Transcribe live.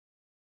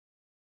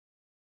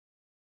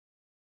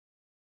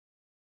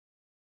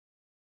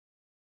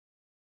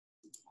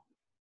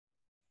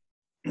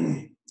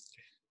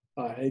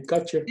I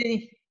got you.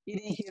 You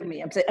didn't hear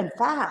me. I'm saying I'm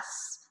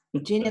fast.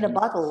 Genie in a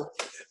bottle.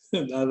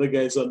 The other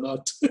guys are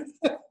not.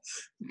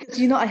 Because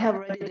you know I have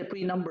already the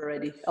pre-number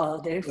ready. Oh,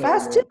 they're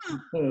fast too.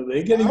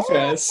 They're getting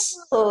fast.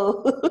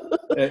 Oh.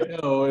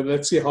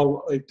 Let's see how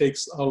long it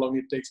takes.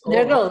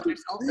 There goes.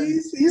 There's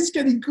Alton. He's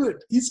getting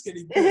good. He's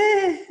getting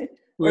good.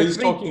 We were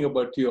talking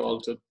about you,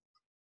 Alton.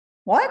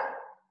 What?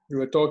 You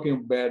were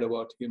talking bad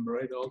about him,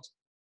 right, Alton?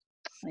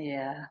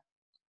 Yeah.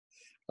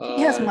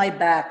 He has my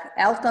back.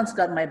 Alton's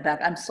got my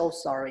back. I'm so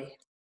sorry.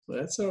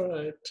 That's all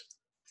right.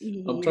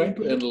 I'm trying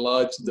to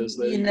enlarge this.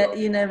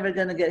 You're never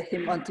going to get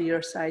him onto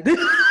your side.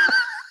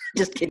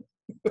 Just kidding.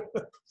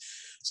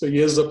 So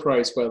here's the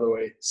price, by the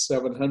way.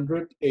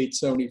 700,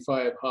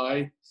 875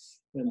 high,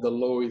 and the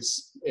low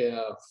is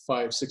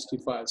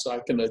 565. So I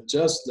can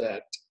adjust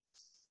that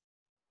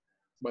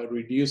by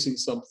reducing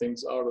some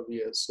things out of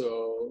here.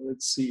 So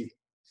let's see.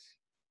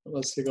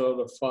 Let's take out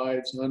the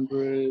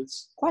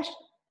 500s.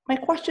 My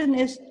question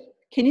is,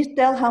 can you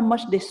tell how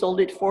much they sold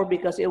it for?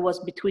 Because it was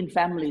between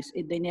families.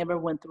 They never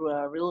went through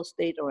a real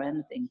estate or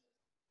anything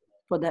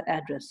for that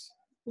address.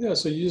 Yeah,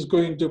 so you just go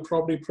into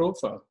property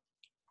profile.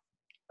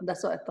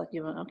 That's what I thought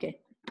you were. Okay.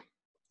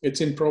 It's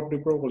in property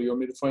profile. You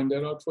want me to find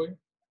that out for you?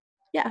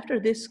 Yeah, after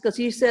this, because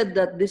you said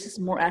that this is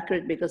more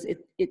accurate because it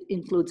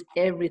includes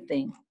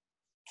everything.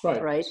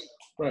 Right. Right.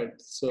 Right.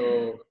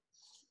 So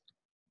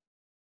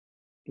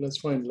let's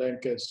find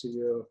Lancaster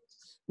here.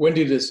 When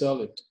did they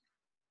sell it?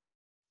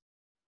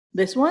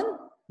 This one?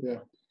 Yeah.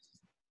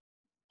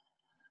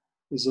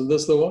 Isn't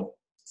this the one?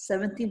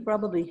 17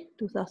 probably,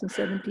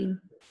 2017.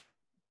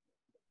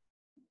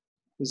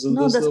 Isn't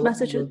no, this that's the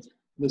Massachusetts.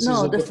 This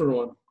is a different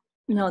one.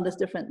 No, that's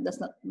different. That's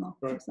not, no,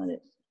 right. That's not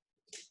it.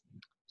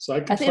 So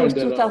I think it was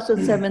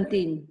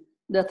 2017.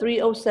 The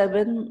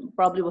 307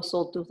 probably was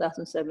sold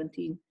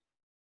 2017.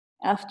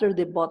 After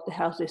they bought the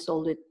house, they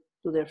sold it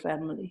to their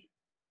family.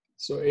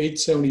 So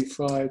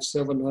 875,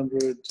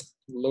 700,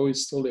 low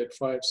is still at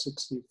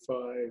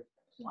 565.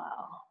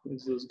 Wow.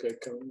 Where's this guy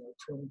coming out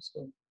from?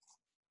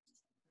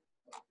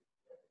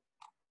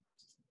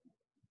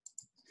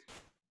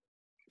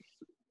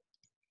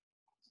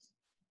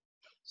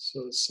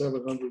 So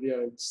 700, yeah,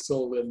 it's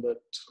still in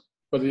that.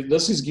 But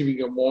this is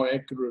giving a more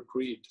accurate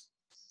read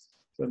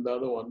than the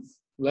other one.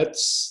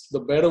 The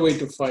better way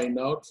to find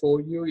out for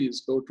you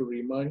is go to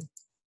Remind.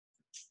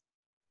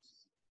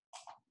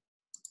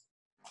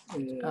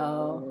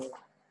 I'll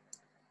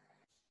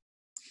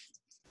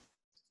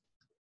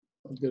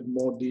get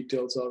more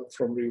details out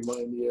from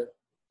Remind here.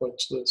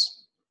 Watch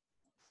this.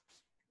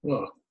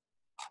 Oh,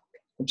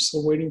 I'm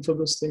still waiting for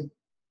this thing.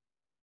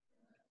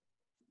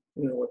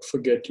 You know what,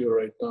 forget you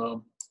right now.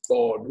 I'm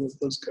bored with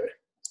this guy.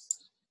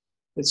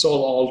 It's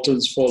all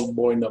Alton's fault,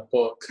 boy in the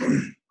park.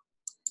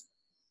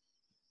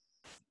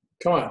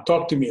 Come on,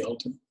 talk to me,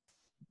 Alton.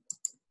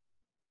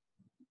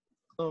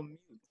 No, it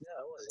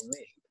wasn't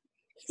me.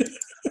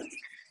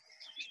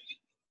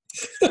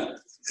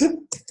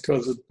 It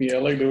wasn't me. I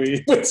like the way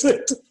he puts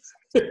it.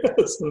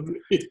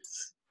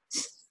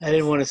 I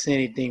didn't want to say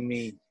anything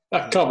mean.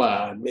 Come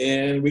on,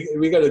 man.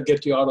 We got to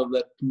get you out of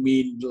that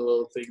mean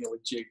little thing of a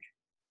jig.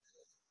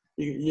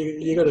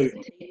 You got to.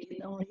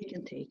 No, he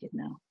can take it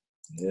now.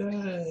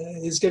 Yeah,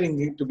 he's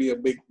getting to be a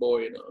big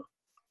boy, you know.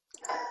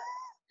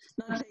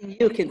 Not saying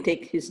you can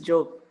take his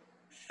joke.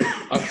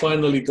 I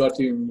finally got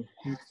him.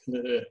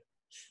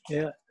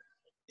 Yeah.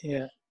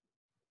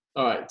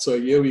 All right, so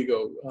here we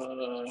go.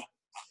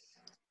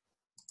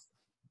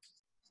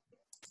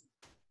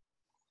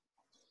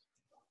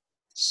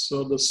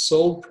 So the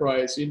sold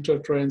price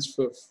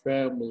inter-transfer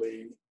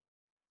family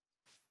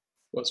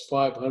was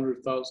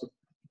 500,000.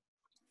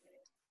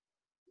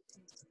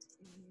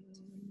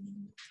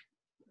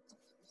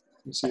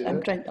 You see I'm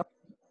that? trying to.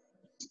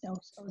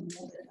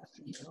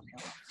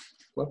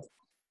 What?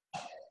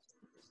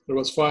 It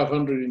was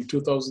 500 in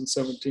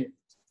 2017.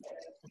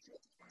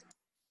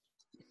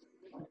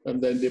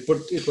 And then they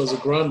put, it was a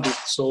grant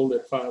that sold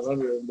at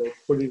 500 and they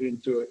put it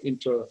into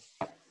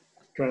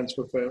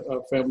inter-transfer,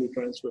 family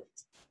transfer.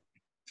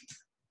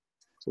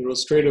 So it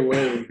was straight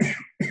away,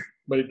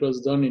 but it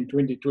was done in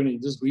 2020.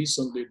 Just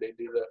recently they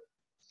did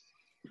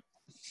that.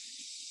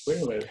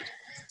 Wait a minute.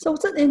 So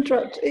it's an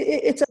intro.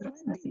 It's a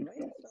branding,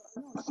 right?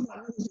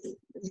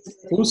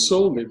 Who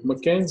sold it?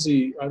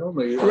 Mackenzie, I don't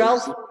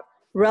know.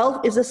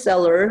 Ralph is a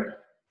seller.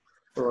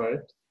 Right.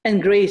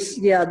 And Grace,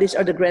 yeah, these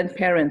are the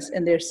grandparents,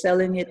 and they're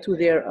selling it to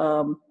their.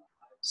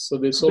 So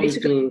they sold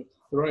it to,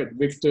 right,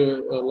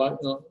 Victor.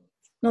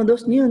 No,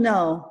 those new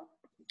now.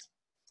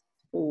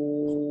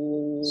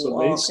 Oh, so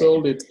they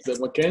sold it, the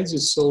Mackenzie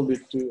sold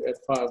it to at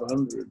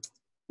 500.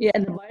 Yeah,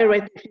 and the buyer,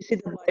 right, if you see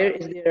the buyer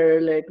is their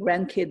like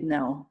grandkid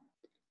now.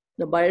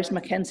 The buyer's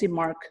Mackenzie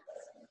Mark.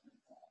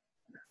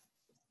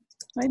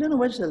 I don't know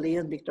what's the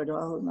Leon Victor.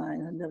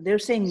 They're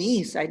saying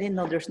niece. I didn't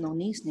know there's no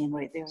niece name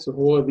right there. So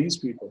who are these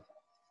people?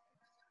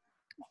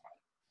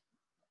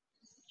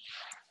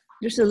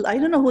 I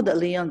don't know who the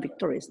Leon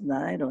Victor is.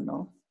 I don't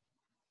know.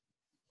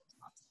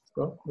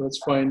 Well, let's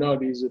find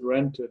out. Is it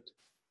rented?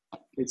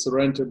 It's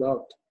rented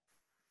out.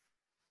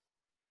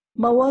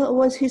 But what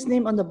was his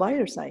name on the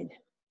buyer side?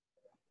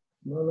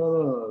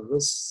 No.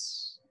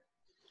 This.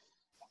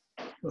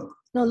 No.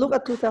 No, look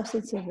at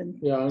 2007.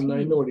 Yeah, I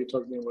know what you're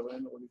talking about. I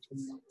know what you're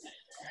talking about.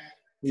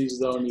 He's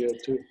down here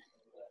too.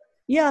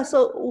 Yeah,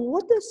 so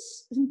what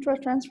does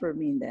intra-transfer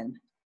mean then?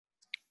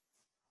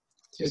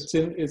 It's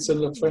in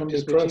the family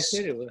Just what you trust.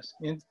 said it was.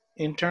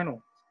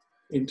 Internal.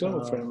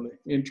 Internal family,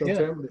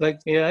 intra-family.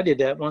 I did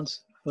that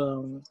once.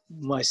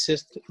 My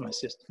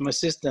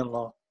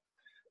sister-in-law,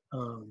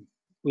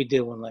 we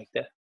did one like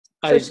that.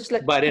 So it's just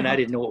like, By then I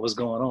didn't know what was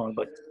going on,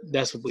 but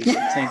that's what we did.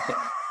 Same thing.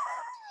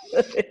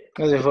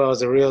 Because if I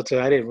was a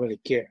realtor, I didn't really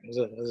care.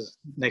 It was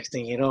next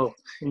thing you know,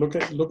 Look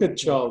at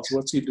Charles.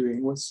 What's he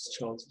doing? What's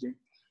Charles doing?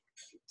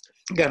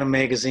 got a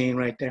magazine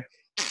right there.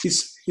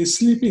 He's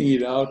sleeping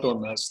it out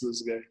on us.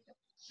 This guy.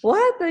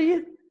 what are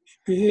you?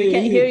 We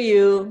can't hear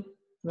you.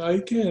 No,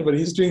 he can, but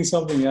he's doing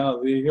something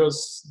else. He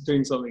was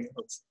doing something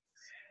else.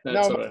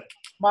 That's No,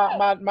 all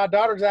right. my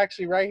daughter's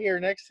actually right here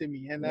next to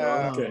me, and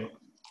Okay.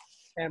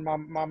 and my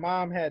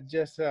mom had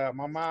just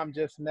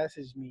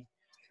messaged me.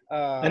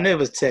 I knew it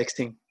was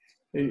texting.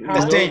 You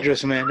That's know-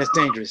 dangerous, man. That's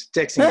dangerous.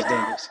 Texting is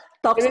dangerous.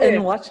 Talks It is.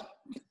 and watch.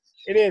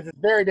 It is. It's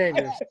very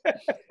dangerous.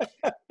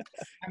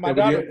 And my Yeah, but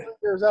daughter's 3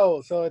 years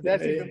old, so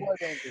that's even more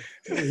dangerous.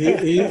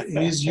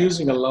 he's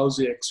using a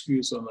lousy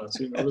excuse on us.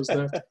 You notice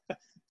that?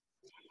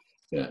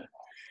 Yeah.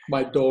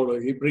 My daughter.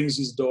 He brings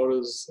his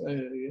daughters. I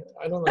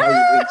don't know how he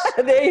brings.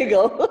 There you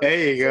go. There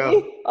you go.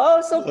 See?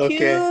 Oh, so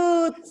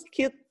Okay.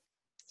 cute.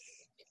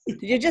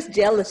 You're just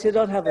jealous. You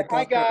don't have a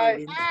Hi, daughter. guys.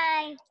 Eileen.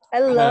 Hi.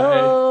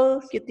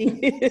 Hello, kitty.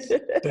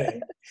 Dang.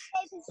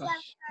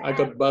 I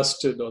got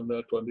busted on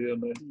that one,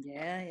 didn't I?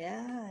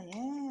 yeah.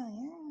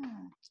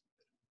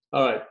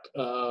 All right.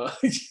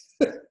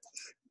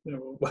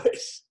 Never mind.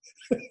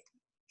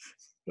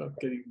 I'm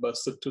getting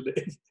busted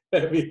today.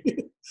 Heavy.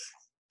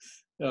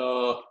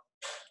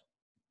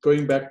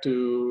 Going back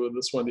to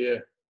this one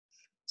here.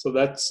 So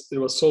it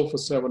was sold for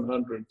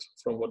 700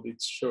 from what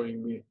it's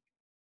showing me.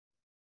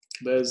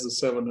 There's the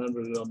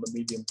 700 on the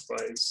median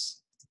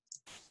price.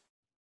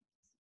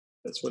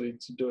 That's what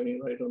it's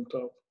doing right on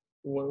top.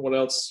 What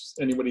else?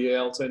 Anybody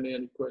else?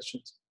 Any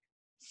questions?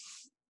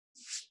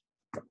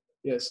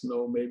 Yes,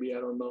 no, maybe, I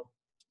don't know.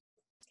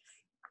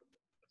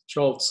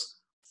 Schultz.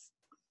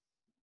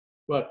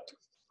 What?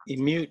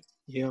 You mute.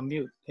 You're on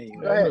mute. There you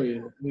Go go. I ahead.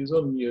 know he's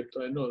on mute.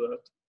 I know that.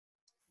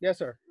 Yes,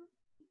 sir.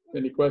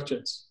 Any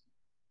questions?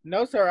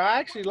 No, sir. I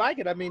actually like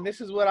it. I mean,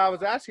 this is what I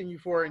was asking you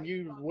for, and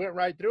you went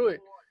right through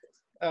it.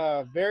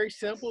 Very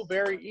simple,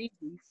 very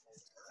easy.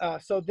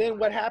 So then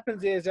what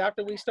happens is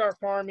after we start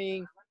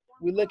farming,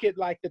 we look at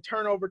like the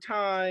turnover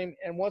time.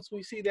 And once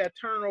we see that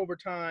turnover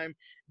time,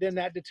 then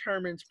that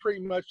determines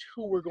pretty much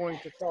who we're going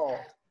to call.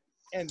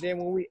 And then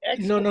when we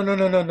No.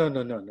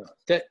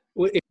 That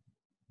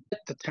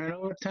the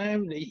turnover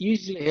time, they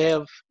usually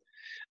have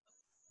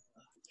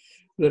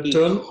The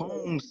turn,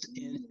 homes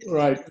in.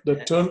 right. The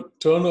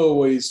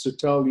turnover is to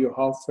tell you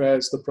how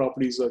fast the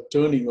properties are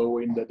turning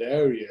over in that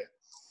area.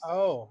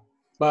 Oh,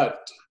 But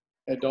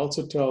it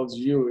also tells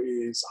you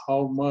is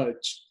how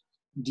much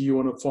do you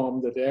want to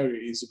farm that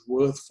area? Is it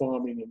worth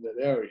farming in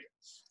that area?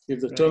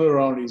 If the Right.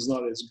 turnaround is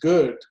not as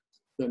good,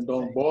 then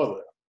don't Right.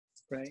 bother.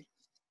 Right.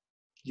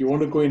 You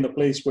want to go in a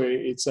place where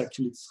it's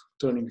actually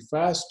turning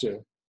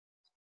faster.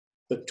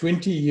 The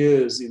 20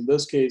 years, in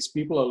this case,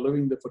 people are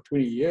living there for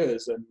 20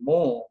 years and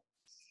more.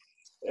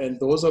 And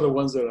those are the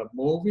ones that are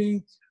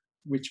moving,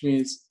 which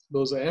means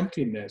those are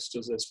empty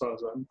nesters as far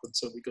as I'm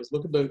concerned, because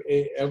look at the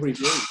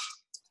average age.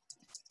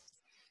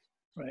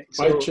 Right.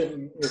 My So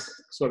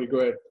sorry, go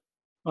ahead.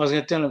 I was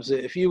going to tell him, so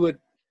if you would,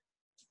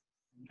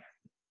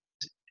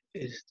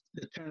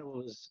 the turnover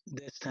was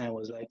this time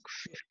was like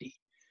 50.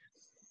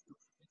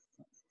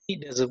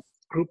 There's a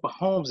group of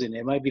homes in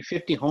there. Might be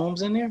 50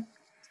 homes in there,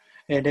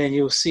 and then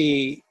you'll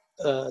see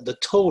the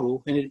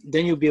total, and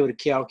then you'll be able to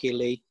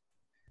calculate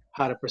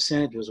how the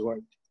percentages work.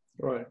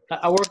 Right.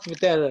 I worked with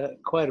that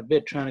quite a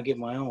bit trying to get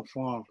my own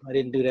farm. I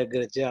didn't do that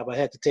good a job. I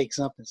had to take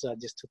something, so I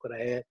just took what I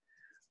had.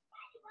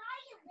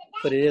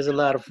 But it is a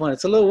lot of fun.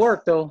 It's a little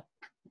work, though.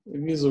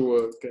 It is a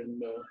work,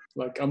 and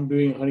like I'm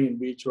doing Honey and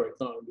Beach right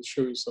now. I'll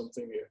show you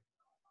something here.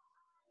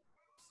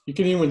 You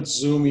can even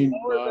zoom in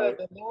by.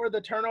 the lower the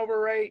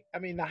turnover rate, I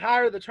mean, the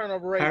higher the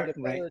turnover rate, Higher- the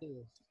better right. it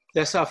is.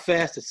 That's how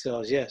fast it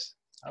sells. Yes,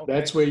 Okay.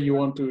 That's where you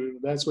want to.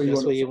 That's where you that's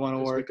want where to you want to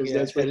focus, work. because Yeah.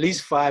 that's where, At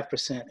least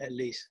 5%, at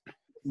least.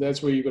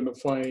 that's where you're going to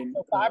find.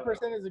 So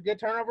 5% is a good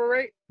turnover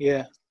rate?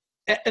 Yeah,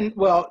 and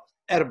well,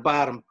 at the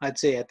bottom, I'd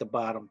say at the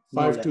bottom.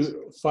 No 5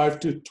 less.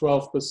 to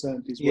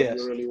 12% is what Yes.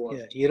 you really want.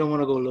 Yeah, you don't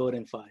want to go lower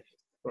than 5.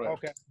 Right.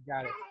 Okay,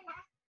 got it.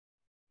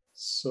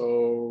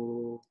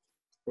 So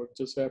what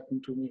just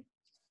happened to me?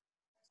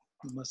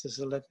 You must have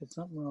selected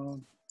something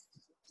wrong.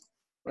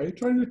 Are you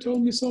trying to tell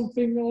me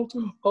something,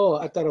 Alton? Oh,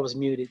 I thought I was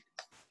muted.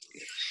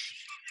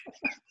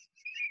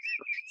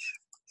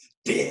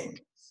 Damn.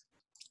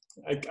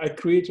 I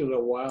created a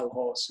wild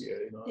horse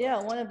here, you know. Yeah,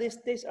 one of these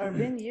days,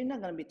 Arvin, you're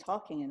not going to be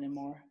talking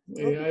anymore.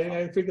 You'll be Yeah, talking.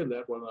 I figured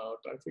that one out.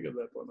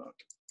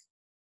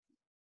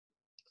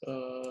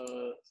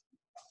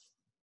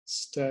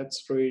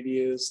 Stats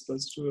radius.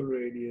 Let's do a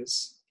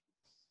radius.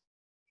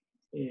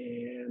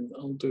 And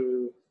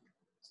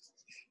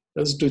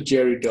let's do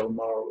Jerry Del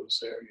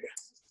Maro's area.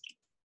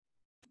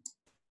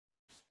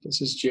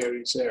 This is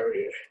Jerry's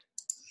area.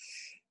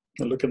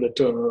 And look at the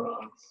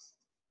turnaround.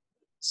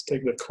 Let's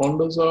take the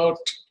condos out.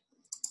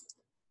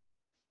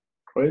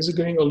 Why is it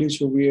going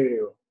Alicia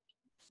Viejo?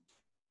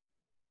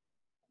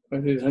 I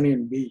did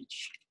Huntington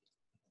Beach.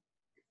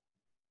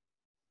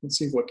 Let's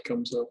see what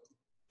comes up.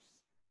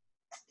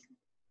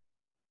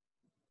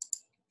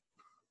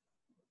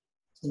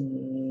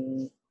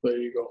 There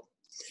you go.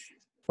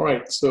 All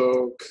right,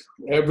 so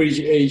average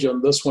age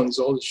on this one is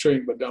also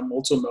showing, but I'm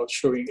also now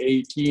showing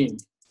 18,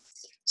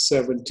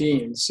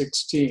 17,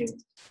 16.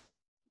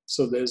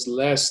 So there's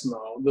less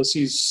now. This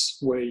is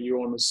where you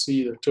want to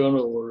see the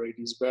turnover rate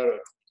is better.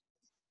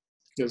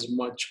 There's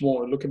much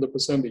more. Look at the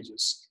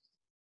percentages.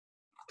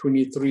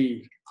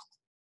 23,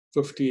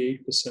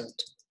 58%.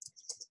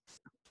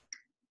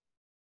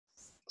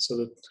 So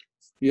that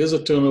here's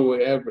a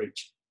turnover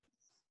average,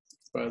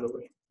 by the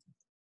way.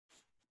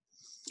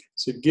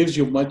 So it gives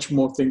you much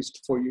more things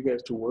for you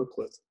guys to work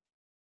with.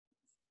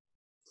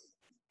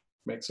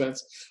 Make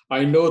sense?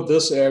 I know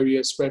this area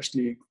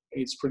especially,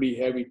 it's pretty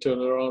heavy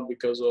turnaround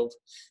because of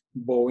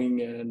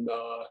Boeing and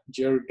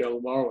Jerry Del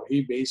Maro.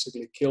 He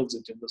basically kills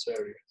it in this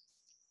area.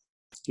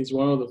 He's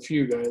one of the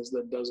few guys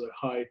that does a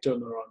high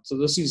turnaround. So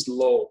this is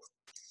low,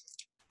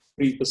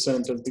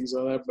 3% and things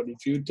like that. But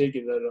if you take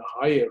it at a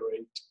higher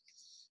rate,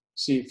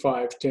 see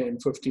 5, 10,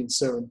 15,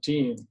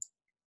 17,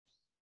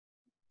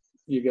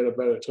 you get a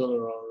better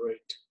turnaround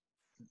rate.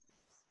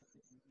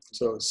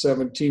 So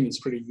 17 is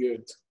pretty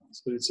good.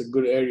 So it's a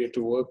good area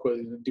to work with,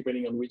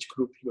 depending on which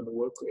group you're going to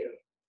work with.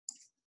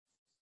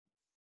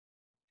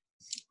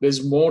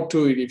 There's more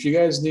to it. If you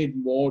guys need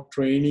more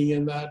training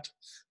in that,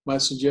 my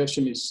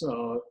suggestion is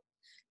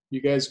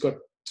you guys got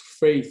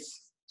Faith.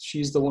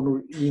 She's the one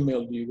who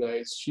emailed you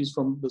guys. She's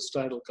from this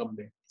title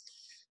company.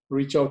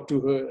 Reach out to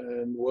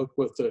her and work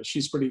with her.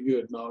 She's pretty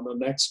good. Now, the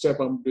next step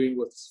I'm doing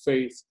with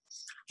Faith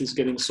is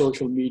getting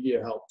social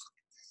media help.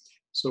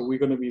 So we're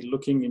going to be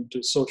looking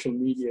into social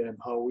media and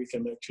how we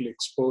can actually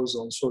expose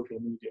on social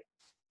media.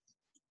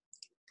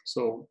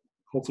 So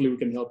hopefully we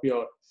can help you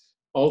out.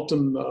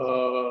 Alton,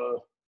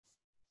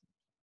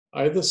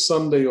 either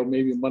Sunday or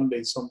maybe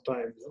Monday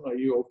sometime. Are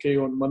you okay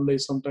on Monday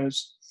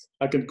sometimes?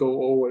 I could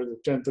go over the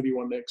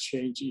 1031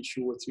 exchange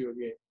issue with you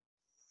again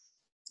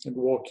and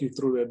walk you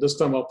through that. This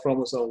time I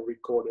promise I'll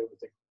record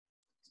everything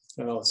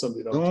and I'll send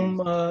it out Zoom,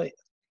 to you.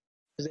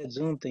 is that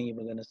Zoom thing you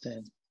were gonna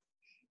send?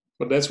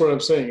 But that's what I'm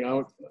saying.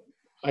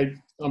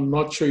 I'm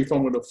not sure if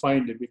I'm going to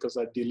find it because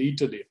I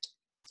deleted it.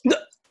 No.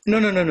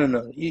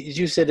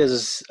 You said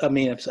there's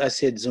I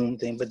said Zoom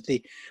thing, but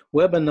the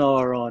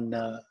webinar on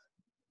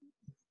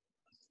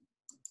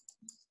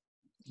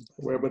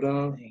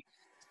Webinar.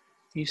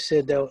 you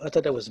said that, I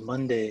thought that was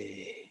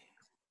Monday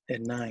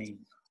at 9.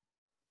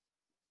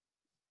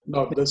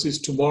 No, this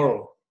is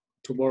tomorrow.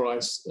 Tomorrow I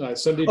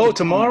sent it. Oh,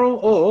 tomorrow?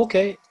 Oh,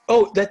 okay.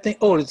 Oh, that thing.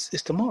 Oh, it's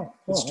tomorrow.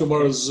 It's oh,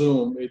 tomorrow's okay.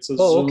 Zoom. It's a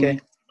Oh, Zoom okay.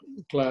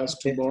 class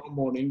Okay. tomorrow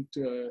morning.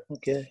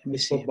 Okay, let me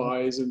It's see. for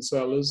buyers and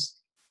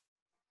sellers.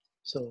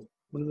 So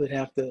we would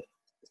have to.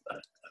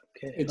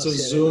 Okay. It's I'll a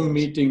see how that Zoom goes.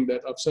 meeting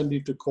that I've sent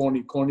it to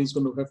Connie. Connie's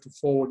going to have to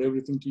forward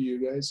everything to you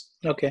guys.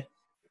 Okay.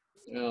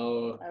 I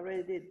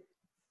already did.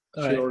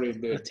 All She right. already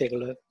I'll did. take a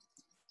look.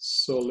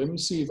 So let me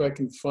see if I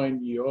can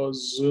find your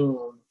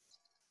Zoom.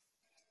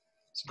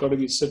 It's got to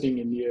be sitting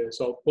in here.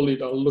 So I'll pull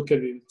it. I'll look at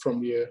it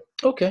from here.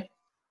 Okay.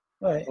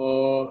 All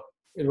right.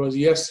 It was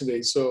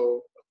yesterday,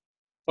 so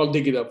I'll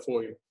dig it up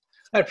for you.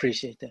 I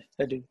appreciate that.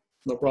 I do.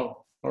 No problem.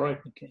 All right.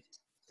 Okay.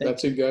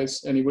 That's it,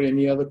 guys. Anybody,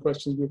 any other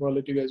questions before I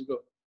let you guys go?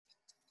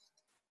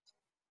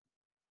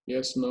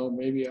 Yes, no,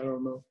 maybe, I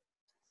don't know.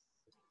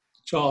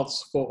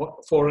 Charles,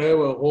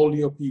 forever hold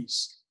your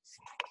peace.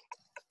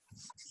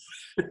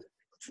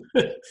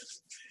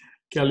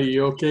 Kelly,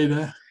 you okay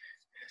there?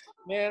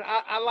 Man,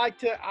 I like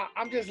to,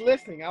 I'm just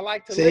listening. I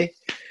like to See,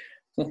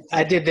 listen.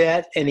 I did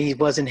that, and he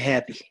wasn't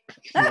happy.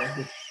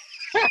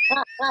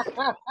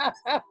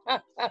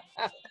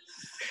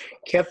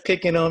 Kept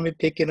picking on me.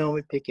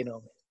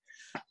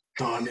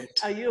 Darn it.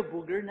 Are you a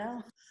booger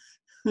now?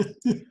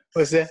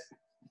 What's that?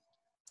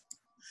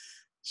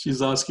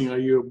 She's asking, are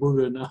you a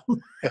booger now?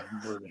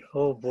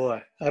 Oh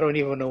boy, I don't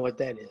even know what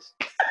that is.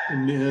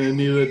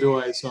 Neither do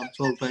I, so I'm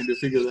still trying to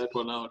figure that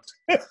one out.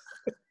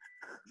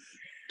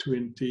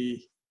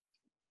 20.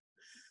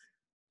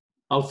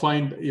 I'll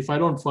find, if I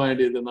don't find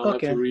it, then I'll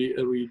have to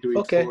redo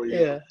it for you.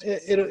 Yeah,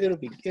 it'll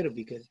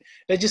be good.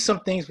 There's just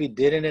some things we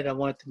did in it. I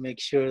wanted to make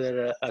sure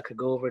that I could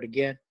go over it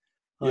again.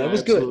 Yeah, it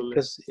was absolutely. good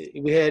because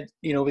we had,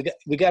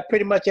 we got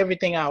pretty much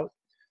everything out,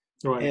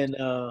 Right. and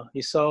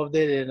you solved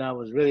it, and I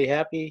was really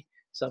happy.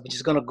 So I'm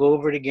just gonna go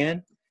over it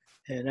again,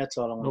 and that's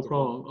all I want. No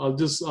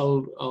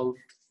problem.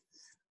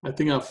 I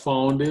think I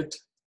found it.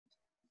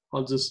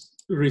 I'll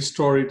just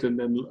restore it and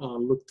then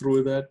look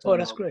through that. Oh,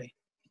 that's great.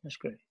 That's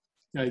great.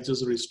 I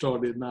just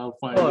restored it. Now I'll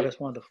find it. Oh,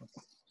 that's wonderful.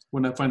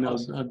 When I find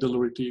Awesome. I'll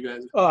deliver it to you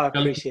guys. Oh, I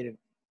Kelly, appreciate it.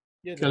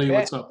 You're the Kelly,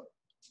 best. what's up?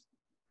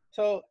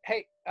 So,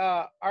 hey,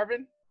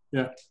 Arvin,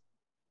 Yeah.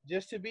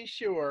 just to be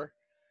sure,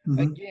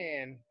 Mhm.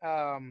 again,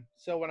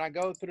 so when I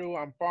go through,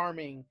 I'm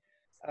farming,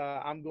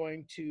 I'm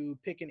going to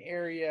pick an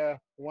area.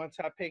 Once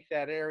I pick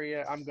that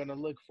area, I'm going to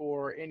look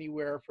for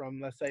anywhere from,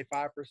 let's say,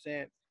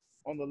 5%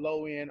 on the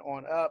low end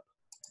on up.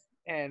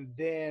 And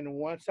then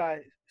once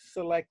I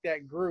select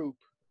that group,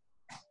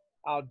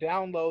 I'll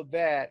download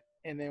that.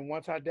 And then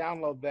once I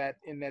download that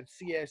in that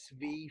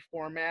CSV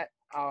format,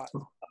 I'll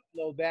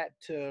upload that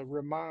to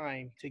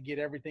Remind to get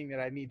everything that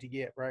I need to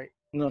get, right?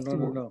 No, no,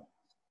 no, no.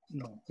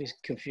 No, he's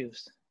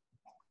confused.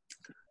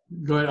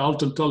 Go ahead,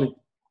 Alton, tell him.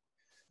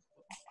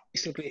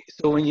 Basically,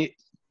 so when you,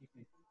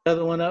 the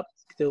other one up,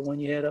 the one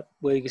you had up,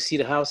 where you can see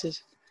the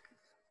houses.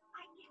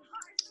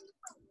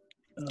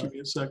 Give me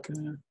a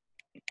second.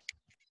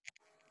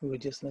 We were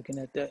just looking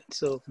at that.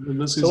 So,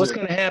 This so is what's it.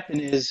 going to happen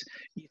is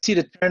you see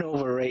the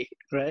turnover rate,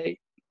 right?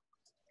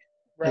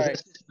 Right.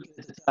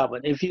 At the top.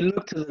 And if you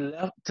look to the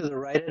left, to the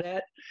right of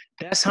that,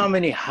 that's how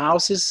many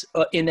houses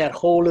are in that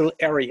whole little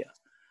area.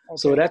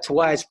 So Okay. that's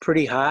why it's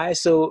pretty high.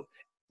 So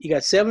you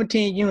got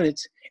 17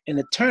 units, and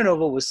the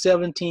turnover was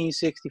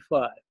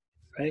 1765,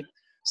 right?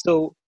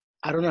 So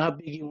I don't know how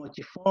big you want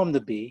your farm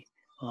to be.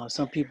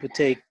 Some people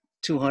take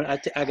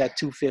 200. I got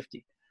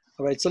 250.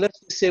 All right. So let's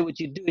just say what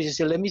you do is you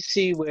say, let me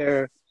see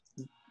where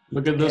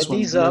Look at they this had one.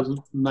 these up. There's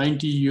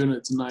 90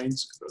 units, 90.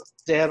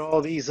 They had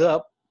all these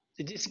up.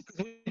 It just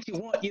what you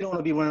want. You don't want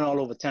to be running all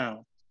over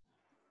town.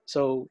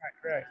 So,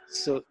 Right.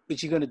 so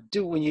what you're gonna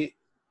do when you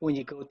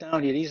go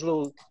down here, these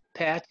little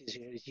patches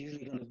here is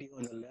usually gonna be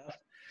on the left.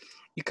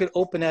 You could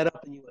open that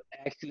up and you would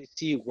actually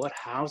see what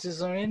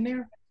houses are in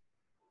there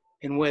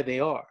and where they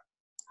are.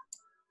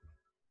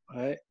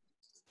 All right.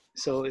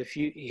 So if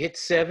you hit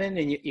 7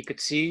 and you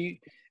could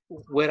see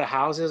where the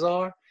houses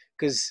are,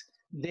 because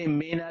they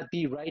may not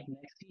be right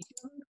next to each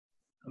other.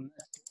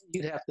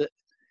 You'd have to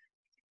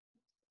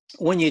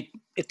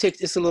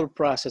it's a little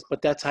process, but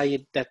that's how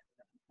You're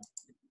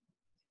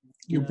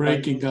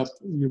breaking up.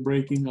 You're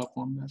breaking up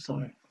on that.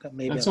 Sorry,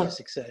 maybe That's I'm all. just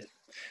excited.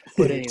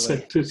 But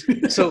anyway,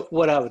 so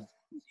what I would,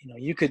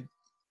 you could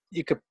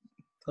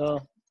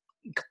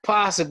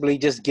possibly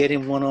just get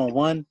him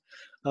one-on-one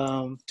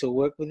to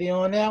work with you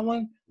on that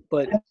one.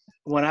 But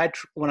when I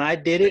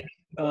did it,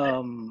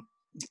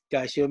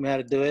 guy showed me how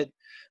to do it.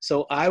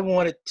 So I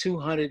wanted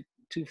 200,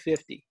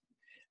 250,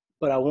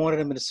 but I wanted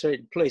them in a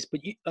certain place.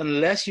 But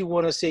unless you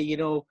want to say,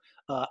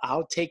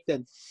 I'll take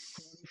the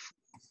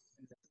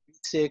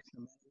 6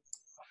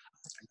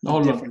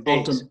 Hold on, different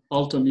days.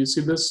 Alton, you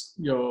see this?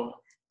 Your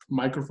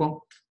microphone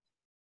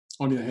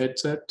on your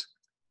headset?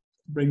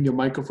 Bring your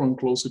microphone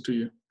closer to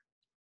you.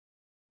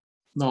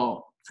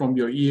 Now, from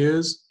your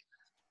ears,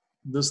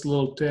 this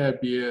little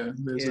tab here,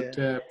 there's a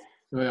tab.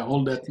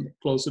 Hold that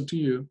closer to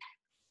you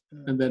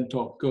and then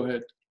talk. Go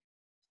ahead.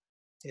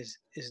 Is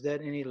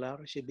that any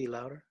louder? Should be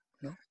louder?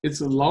 No?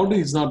 It's louder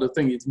is not the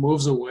thing. It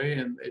moves away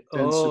and it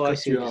tends to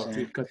cut you out.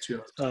 It cuts you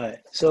out. All right.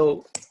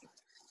 So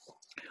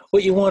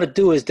what you want to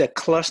do is that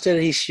cluster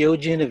that he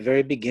showed you in the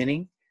very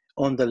beginning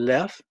on the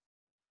left,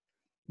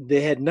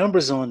 they had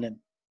numbers on them.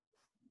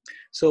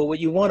 So what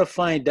you want to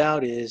find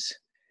out is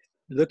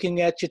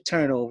looking at your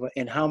turnover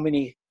and how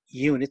many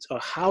units or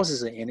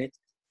houses are in it.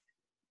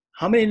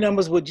 How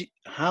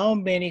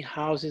many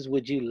houses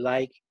would you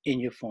like in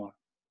your farm?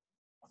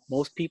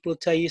 Most people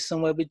tell you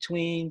somewhere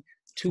between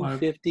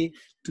 250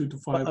 to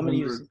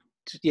 500.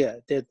 Yeah,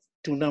 they're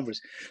 2 numbers.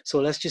 So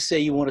let's just say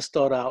you want to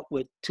start out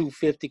with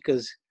 250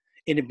 because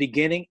in the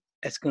beginning,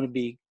 that's going to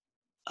be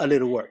a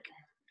little work.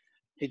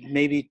 It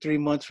maybe 3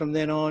 months from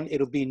then on,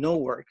 it'll be no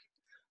work.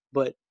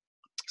 But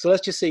so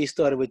let's just say you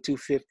started with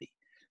 250.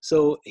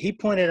 So he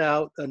pointed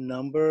out a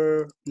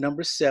number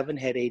 7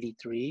 had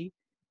 83,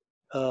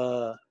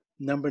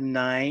 number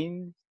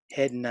 9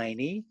 had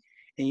 90,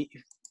 and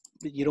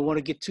you don't want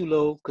to get too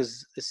low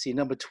because let's see,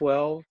 number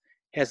 12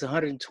 has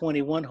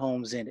 121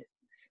 homes in it,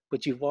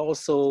 but you've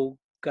also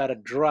got a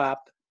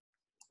drop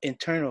in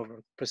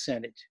turnover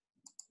percentage.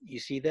 You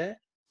see that?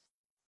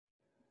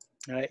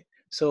 All right.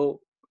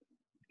 So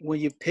when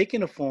you're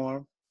picking a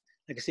farm,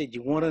 like I said,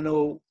 you want to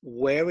know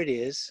where it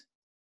is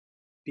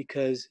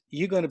because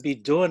you're going to be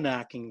door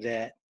knocking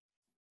that,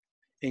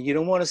 and you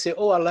don't want to say,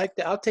 "Oh, I like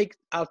that.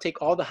 I'll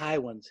take all the high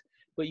ones,"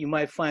 but you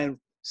might find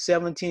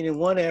 17 in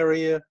one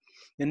area,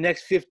 the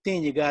next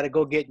 15 you got to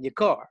go get in your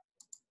car,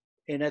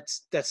 and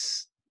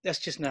that's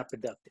just not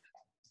productive.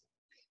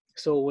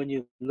 So when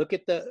you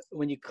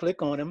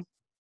click on them,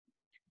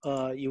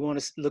 you want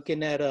to look in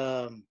that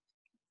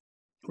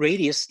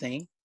radius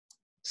thing,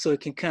 so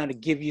it can kind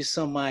of give you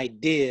some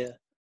idea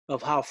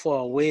of how far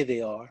away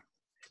they are,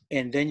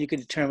 and then you can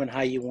determine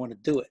how you want to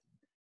do it.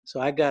 So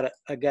I got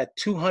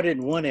 200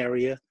 in one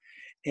area,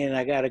 and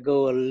I got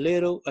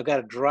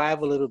to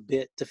drive a little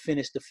bit to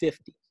finish the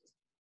 50.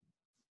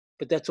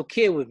 But that's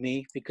okay with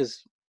me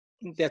because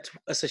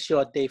that's a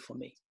short day for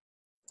me.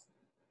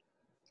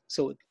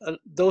 So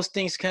those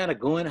things kind of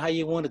go in how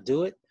you want to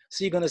do it.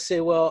 So you're going to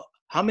say, well,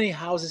 how many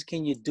houses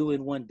can you do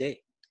in one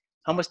day?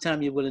 How much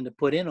time you're willing to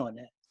put in on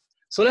that?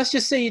 So let's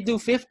just say you do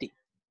 50.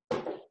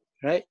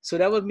 right? So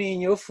that would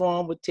mean your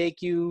farm would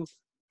take you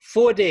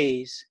 4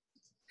 days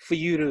for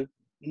you to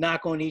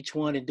knock on each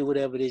one and do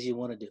whatever it is you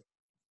want to do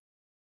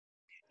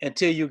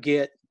until you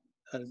get,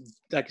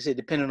 like I said,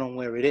 depending on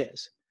where it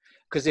is.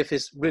 Because if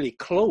it's really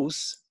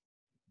close,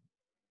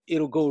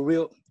 it'll go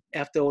real,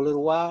 after a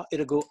little while,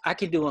 it'll go, I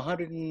could do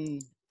 100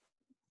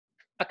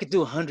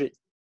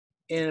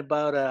 in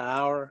about an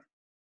hour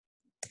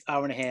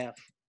and a half.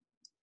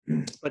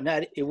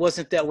 But it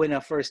wasn't that way when I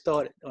first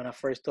started. When I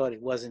first started,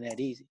 it wasn't that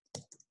easy.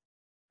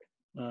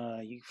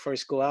 You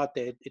first go out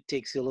there, it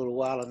takes you a little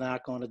while to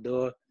knock on the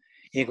door.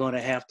 You're going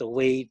to have to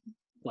wait,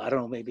 well, I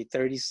don't know, maybe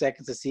 30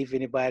 seconds to see if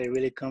anybody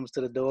really comes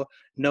to the door.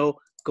 No,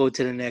 go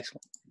to the next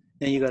one.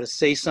 Then you got to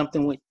say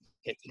something. You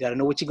got to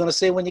know what you're going to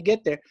say when you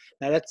get there.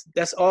 Now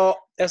that's all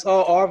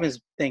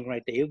Arvin's thing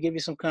right there. He'll give you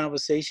some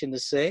conversation to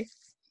say.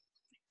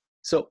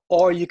 So,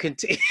 or you can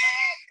take,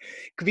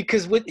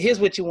 because here's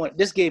what you want.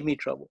 This gave me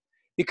trouble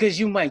because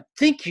you might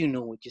think you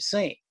know what you're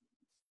saying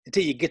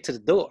until you get to the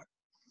door.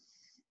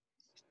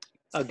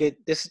 I'll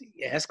get this.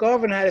 Ask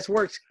Arvin how this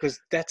works because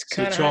that's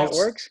kind of how it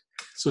works.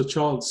 So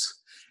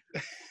Charles,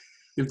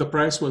 if the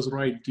price was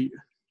right,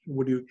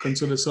 would you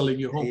consider selling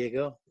your home? There you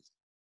go.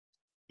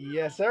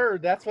 Yes, sir.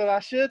 That's what I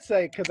should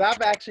say because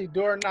I've actually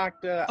door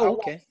knocked. I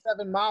walked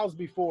 7 miles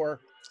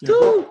before.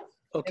 Yeah.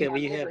 Okay, well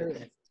you have it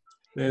then.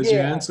 There's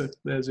your answer.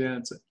 There's your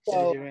answer.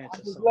 So, your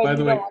answer. by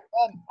the way,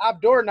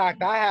 I've door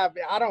knocked. I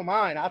don't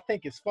mind. I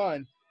think it's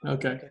fun.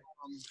 Okay.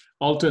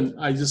 Alton,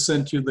 I just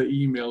sent you the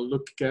email.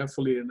 Look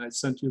carefully, and I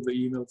sent you the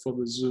email for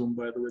the Zoom,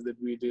 by the way, that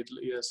we did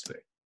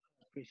yesterday.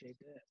 Appreciate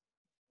that.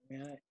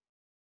 Yeah.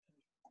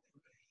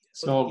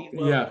 So,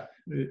 yeah,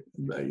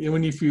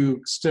 even if you're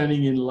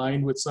standing in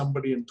line with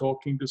somebody and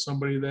talking to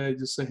somebody there,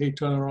 just say, hey,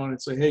 turn around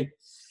and say, hey,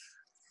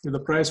 if the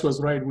price was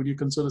right, would you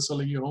consider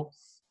selling your home?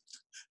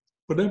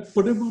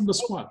 Put him on the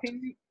spot.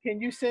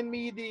 Can you send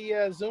me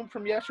the Zoom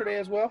from yesterday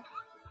as well?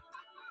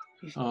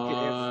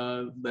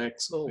 Yeah.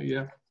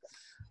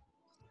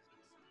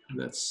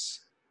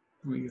 That's.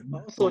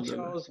 Also,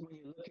 Charles, when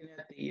you're looking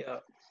at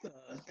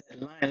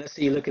the line, let's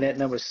say you're looking at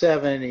number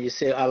 7, and you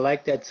say, I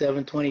like that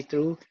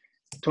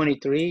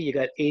 723. You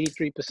got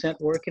 83%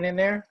 working in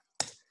there.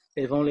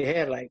 They've only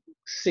had like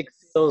 6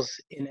 deals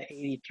in the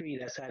 83.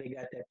 That's how they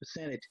got that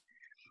percentage.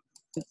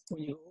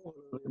 When you go over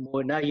a little bit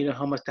more, now you know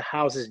how much the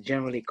houses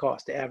generally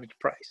cost, the average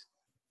price.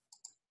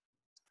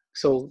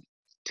 So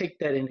take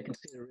that into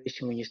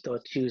consideration when you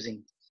start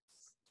choosing.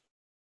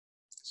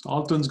 So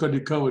Alton's got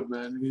you covered,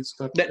 man. He's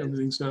got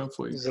everything set up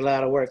for you. It's a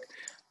lot of work.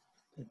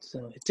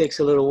 It takes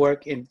a little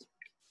work, and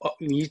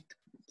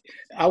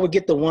I would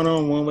get the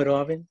one-on-one with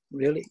Arvin,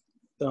 really.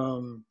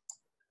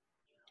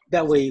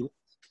 That way,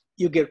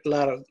 you'll get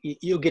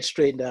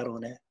straightened out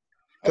on that.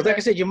 Because like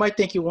I said, you might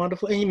think you're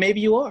wonderful, and maybe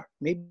you are.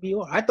 Maybe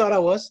you are. I thought I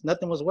was.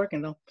 Nothing was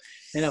working, though.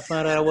 And I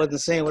found out I wasn't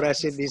saying what I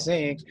should be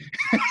saying.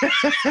 I'm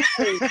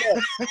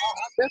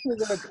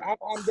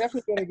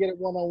definitely gonna get it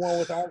one-on-one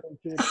with Arvin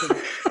too.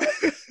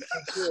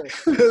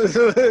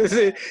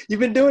 You've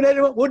been doing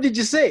that? What did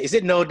you say? He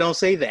said, no, don't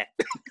say that.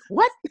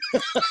 What?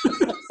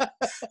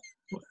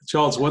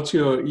 Charles, what's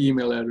your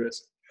email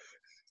address?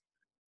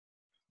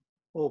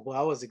 Oh, boy,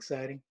 that was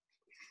exciting.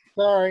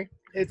 Sorry.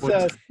 It's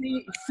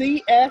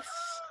CS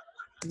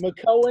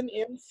McCowen,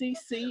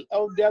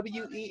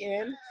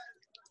 MCCOWEN.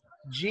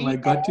 I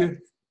got you.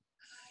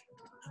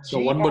 So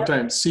one more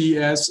time.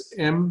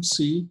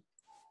 CSMC.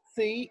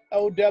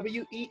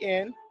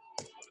 COWEN.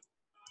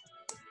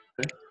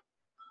 Okay.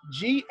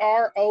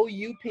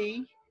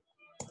 GROUP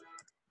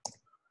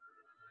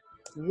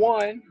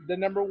 1, the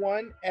number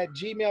 1 at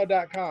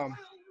gmail.com.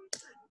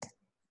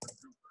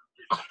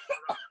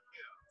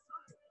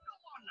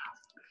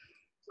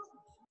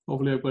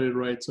 Hopefully I got it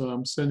right. So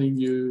I'm sending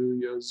you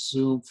your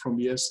Zoom from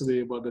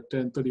yesterday about the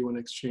 1031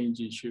 exchange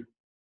issue.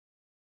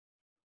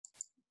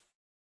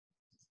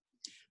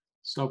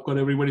 So I've got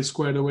everybody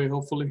squared away,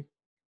 hopefully.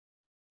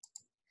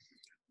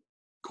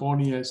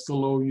 Connie, I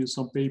still owe you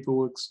some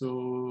paperwork,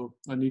 so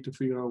I need to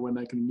figure out when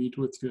I can meet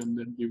with you and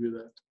then give you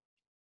that.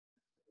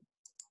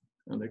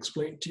 And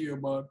explain to you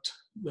about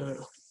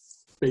the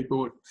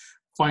paperwork.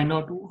 Find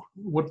out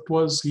what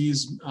was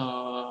his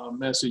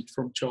message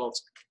from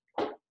Charles.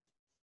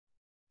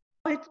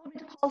 He told me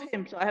to call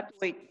him, so I have to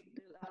wait.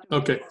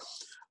 Okay,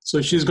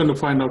 so she's going to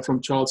find out from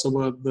Charles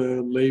about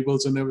the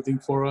labels and everything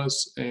for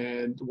us,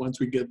 and once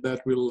we get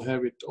that, we'll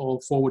have it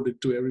all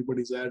forwarded to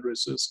everybody's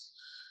addresses.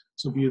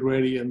 So be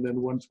ready, and then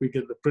once we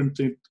get the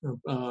printed,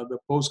 the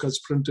postcards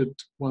printed,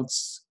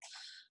 once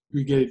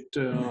we get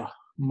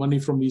money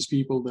from these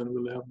people, then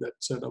we'll have that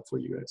set up for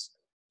you guys.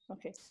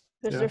 Okay,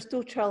 because there's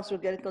 2 Charles. We're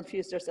getting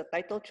confused. There's a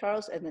title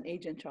Charles and an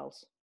agent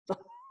Charles.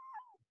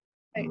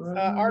 Hey,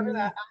 Arvin,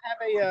 I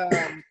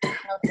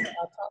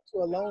talked to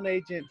a loan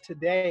agent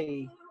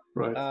today.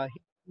 Right.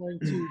 He's going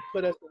to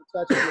put us in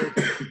touch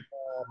with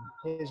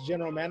his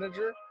general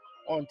manager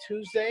on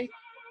Tuesday.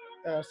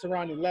 It's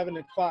around 11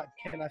 o'clock.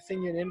 Can I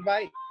send you an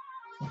invite?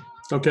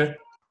 Okay.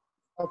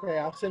 Okay,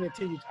 I'll send it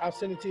to you. I'll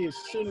send it to you as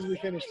soon as we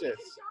finish this.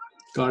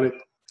 Got it.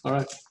 All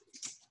right.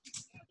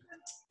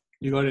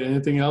 You got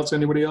anything else?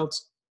 Anybody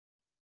else?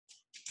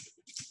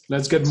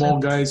 Let's get more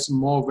guys,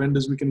 more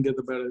vendors we can get,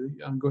 the better.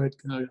 Go ahead,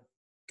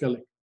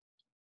 Kelly.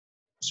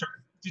 Sir,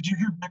 did you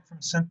hear back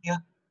from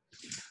Cynthia?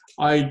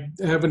 I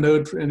haven't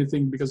heard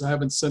anything because I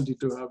haven't sent it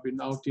to her. I've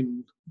been out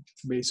in,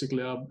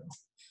 basically,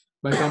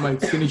 by the time I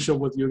finish up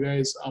with you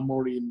guys, I'm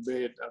already in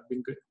bed. I've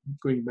been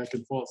going back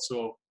and forth,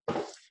 so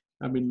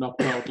I've been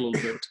knocked out a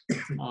little bit.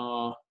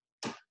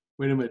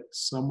 Wait a minute,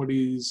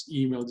 somebody's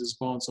email just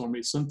bounced on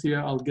me.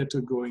 Cynthia, I'll get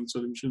her going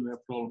so we shouldn't have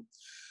a problem.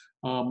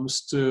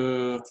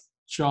 Mr.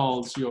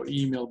 Charles, your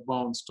email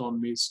bounced on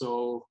me,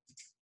 so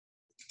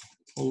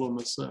hold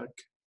on a sec.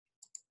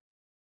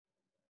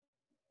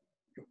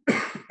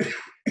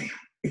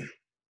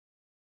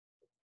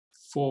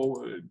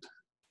 Forward.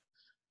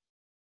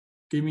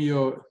 Give me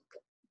your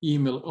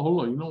email.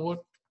 Hold on, you know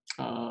what?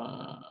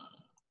 I'm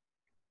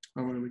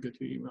going to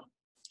get your email.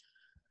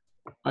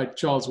 All right,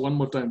 Charles, one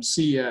more time.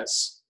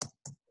 CS.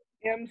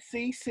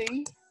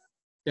 MCC.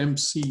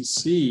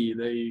 MCC.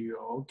 There you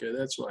go. Okay,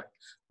 that's right.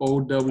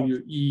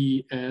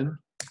 OWEN.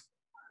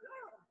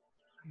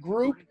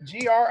 Group,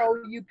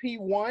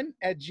 GROUP1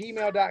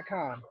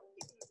 @gmail.com.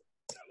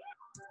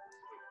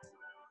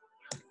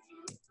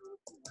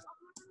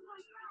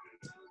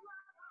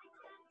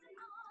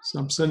 So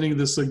I'm sending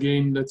this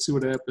again. Let's see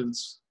what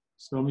happens.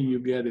 Tell me you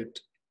get it.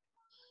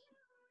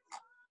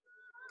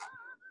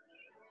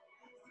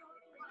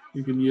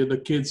 You can hear the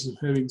kids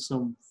having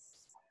some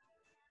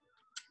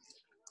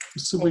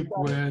specific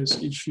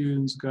wares,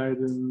 issues,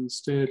 guidance,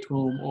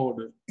 stay-at-home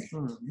order.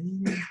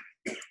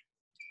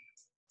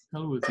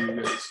 Hell with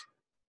you guys.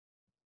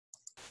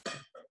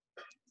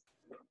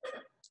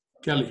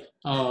 Kelly,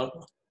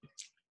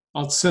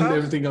 I'll send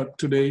everything out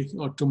today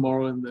or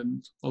tomorrow, and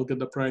then I'll get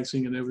the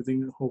pricing and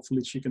everything.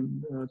 Hopefully she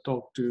can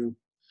talk to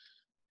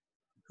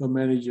her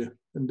manager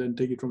and then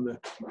take it from there.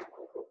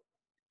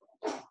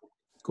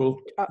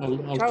 Cool.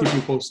 I'll keep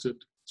you posted.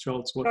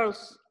 Charles, what?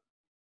 Charles,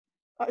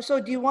 so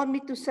do you want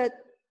me to set?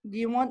 Do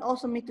you want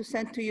also me to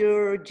send to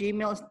your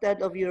Gmail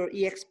instead of your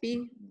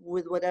EXP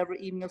with whatever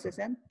emails I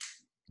send?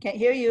 Can't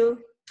hear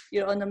you.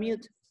 You're on the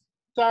mute.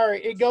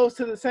 Sorry, it goes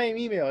to the same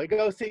email. It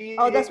goes to.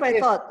 Oh, that's what I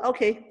thought.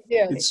 Okay.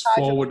 Yeah, it's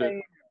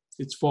forwarded.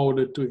 It's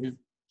forwarded to him.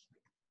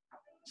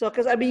 So,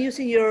 because I've been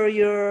using your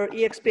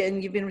EXP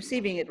and you've been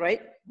receiving it,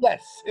 right?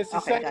 Yes, it's the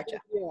Okay, same. gotcha.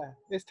 Yeah,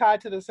 it's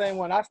tied to the same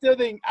one. I still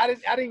think I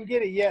didn't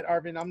get it yet,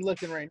 Arvin. I'm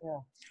looking right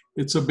now.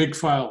 It's a big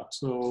file,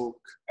 so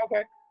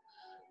Okay.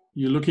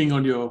 you're looking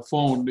on your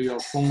phone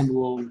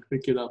will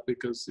pick it up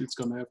because it's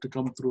gonna have to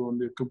come through on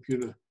your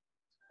computer.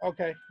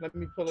 Okay, let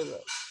me pull it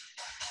up.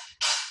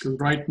 Because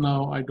right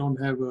now I don't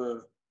have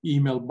a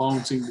email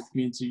bouncing, which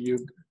means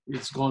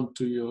it's gone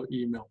to your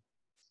email.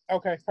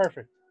 Okay,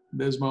 perfect.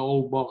 There's my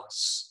old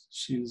boss.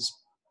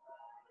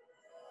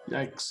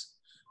 Yikes.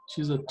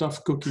 She's a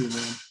tough cookie,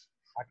 man.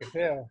 I can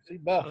tell. She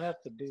buff. I'll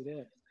have to do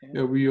that.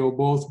 Yeah, we were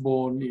both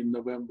born in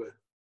November.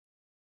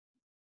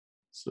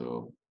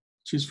 So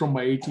she's from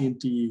my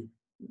AT&T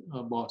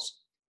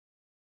boss.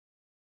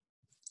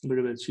 Look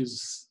at that.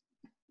 She's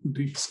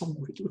drinking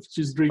something.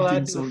 She's drinking Well, I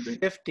do something.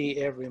 50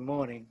 every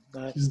morning.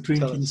 She's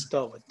drinking.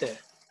 Start with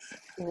that.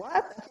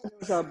 What?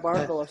 It's a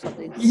barco or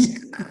something.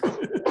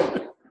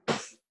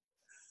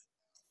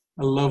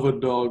 I love a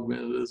dog,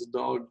 man. This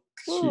dog.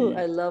 Ooh,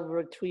 I love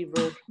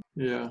retriever.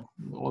 Yeah,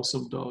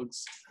 awesome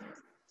dogs.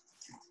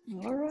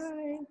 All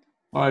right.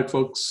 All right,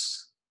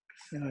 folks.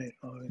 All right.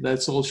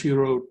 That's all she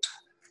wrote.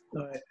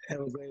 All right.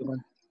 Have a great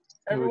one.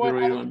 Everyone, have a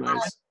great one,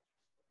 guys.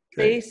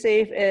 Stay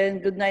safe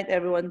and good night,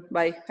 everyone.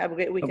 Bye. Have a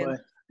great weekend.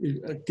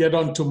 Bye-bye. Get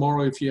on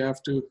tomorrow if you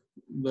have to,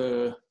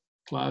 the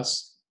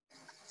class.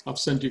 I've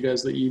sent you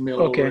guys the email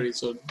already,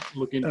 so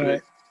look into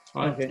it.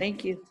 All right. Okay.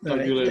 Thank you. Talk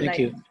to you later. Good Thank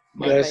you.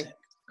 night. Guys, Bye.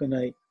 good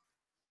night.